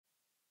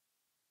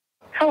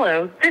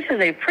Hello, this is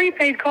a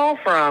prepaid call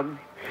from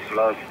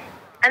Slugga.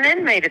 An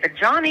inmate at the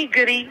Johnny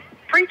Goode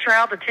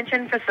pretrial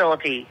detention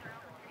facility.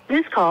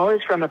 This call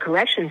is from a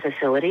correction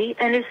facility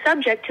and is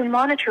subject to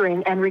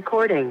monitoring and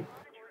recording.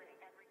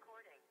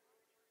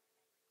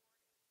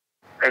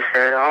 They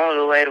said the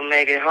only way to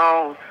make it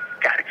home,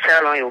 gotta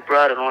tell on your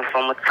brother. Doing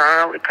so much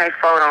time, we can't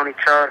fold on each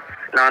other.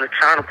 Now they're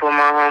trying to put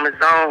my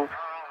homies on.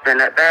 Been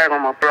that bag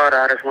on my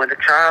brother, I just went to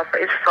trial,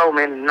 face so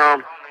many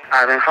numbers.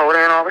 I've been holding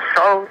over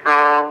so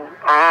long,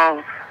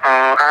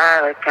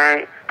 I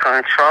can't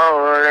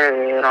control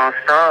it. I'm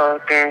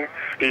stuck in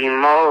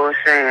emotion,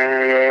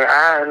 yeah,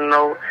 I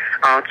know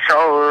I'm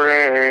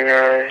choking,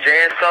 yeah.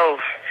 JSO,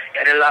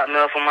 got it locked me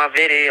up for my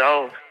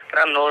video, but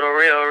I know the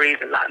real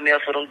reason, locked me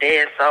up for them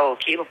dead souls.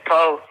 Keep a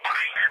pose,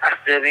 I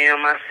still be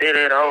in my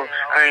city though.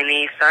 I ain't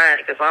even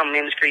signed, cause I'm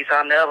in the streets,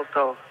 I'll never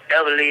go.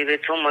 Never leave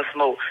it too much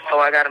smoke, so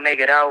I gotta make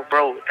it out,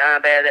 bro.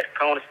 Down bad at the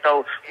corner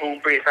store,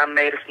 food bricks, I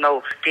made it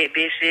snow. Get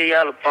bitch shit,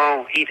 yellow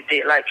bone, eat a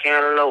dick like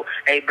cantaloupe.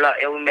 A-block,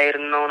 yeah, we made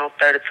it known on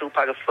 32,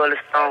 pocket full of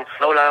stone.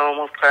 Low I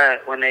almost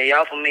cried when they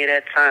offered me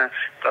that time.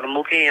 Got a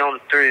mookie on the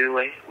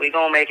three-way, we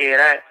gon' make it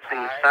right. See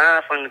the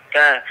sign from the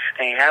guy,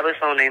 they ain't habits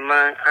on their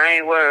mind. I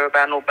ain't worried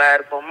about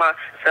nobody but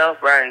myself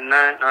right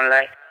now. I'm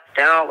like,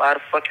 damn, why the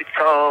fuck you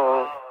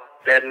told?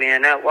 Left me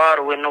in that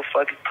water with no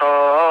fucking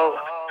cold.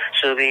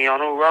 Should be on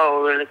the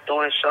road, really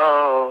doing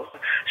shows.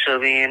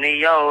 Should be in the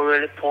yo,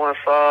 really pouring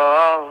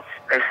fall.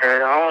 They said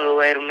the only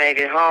way to make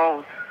it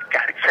home,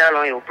 gotta tell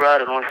on your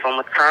brother. Doing so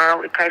much time,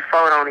 we can't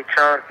fold on each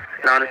other.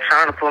 Now they're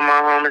trying to put my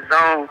homies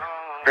on.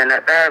 Been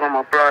that bag on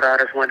my brother, I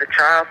just went to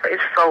trial, face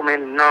so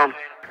many numbers.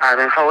 I've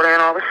been holding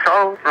over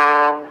so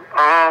long,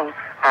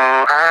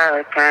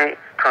 I can't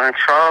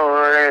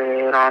control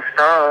it. I'm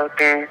stuck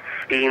in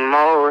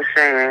emotion,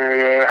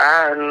 yeah,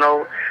 I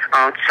know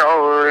I'm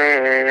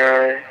choking,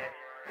 yeah.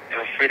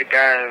 Free the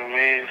guys,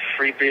 man.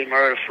 Free Big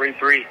Murda, free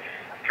Bree,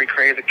 free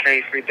Crazy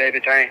K, free Baby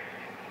Dang,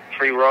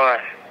 free Rod,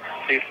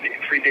 free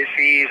this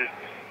season.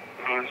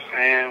 You know what I'm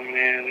saying,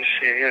 man? This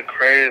shit here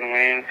crazy,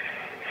 man.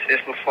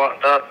 System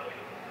fucked up.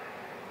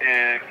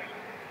 And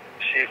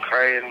shit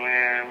crazy,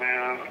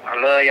 man.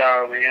 I love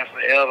y'all, man,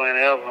 forever and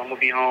ever. I'm gonna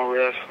be home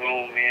real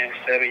soon, man.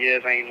 7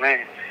 years ain't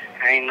nothing.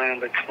 I ain't nothing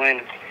but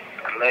 20.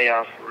 I love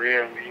y'all for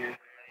real, man.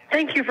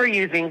 Thank you for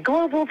using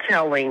Global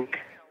Tel Link.